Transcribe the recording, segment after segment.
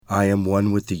I am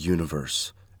one with the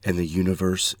universe, and the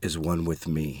universe is one with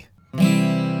me.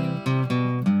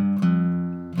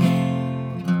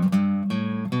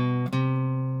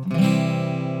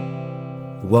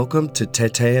 Welcome to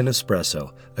Tete and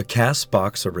Espresso, a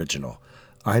CastBox original.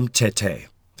 I'm Tete.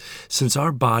 Since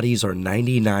our bodies are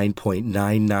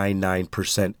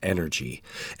 99.999% energy,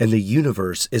 and the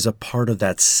universe is a part of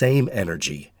that same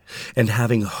energy, and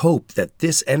having hope that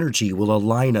this energy will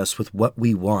align us with what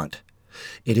we want,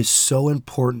 it is so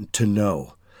important to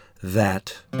know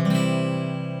that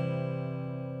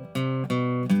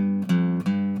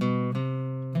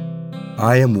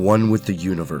I am one with the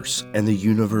universe, and the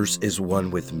universe is one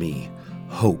with me.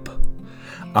 Hope.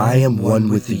 I am one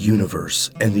with the universe,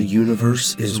 and the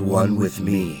universe is one with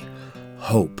me.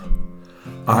 Hope.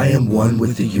 I am one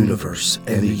with the universe,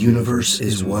 and the universe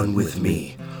is one with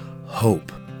me.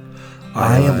 Hope.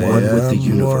 I am one with the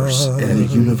universe, and the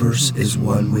universe is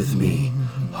one with me.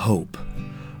 Hope.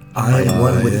 I am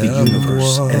one with the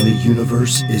universe, and the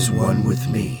universe is one with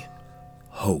me.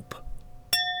 Hope.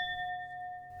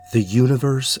 The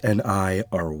universe and I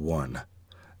are one.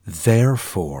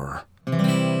 Therefore,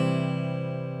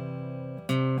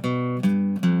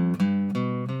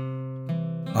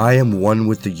 I am one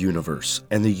with the universe,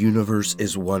 and the universe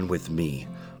is one with me.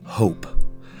 Hope.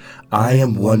 I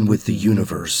am one with the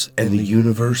universe, and the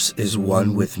universe is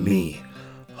one with me.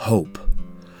 Hope.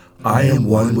 I am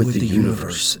one with the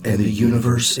universe, and the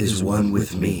universe is one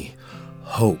with me.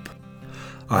 Hope.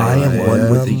 I am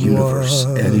one with the universe,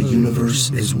 and the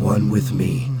universe is one with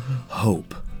me.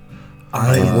 Hope.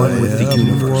 I am one with the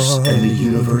universe, and the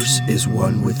universe is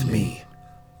one with me.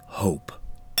 Hope.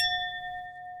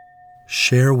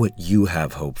 Share what you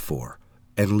have hope for,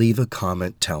 and leave a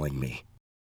comment telling me.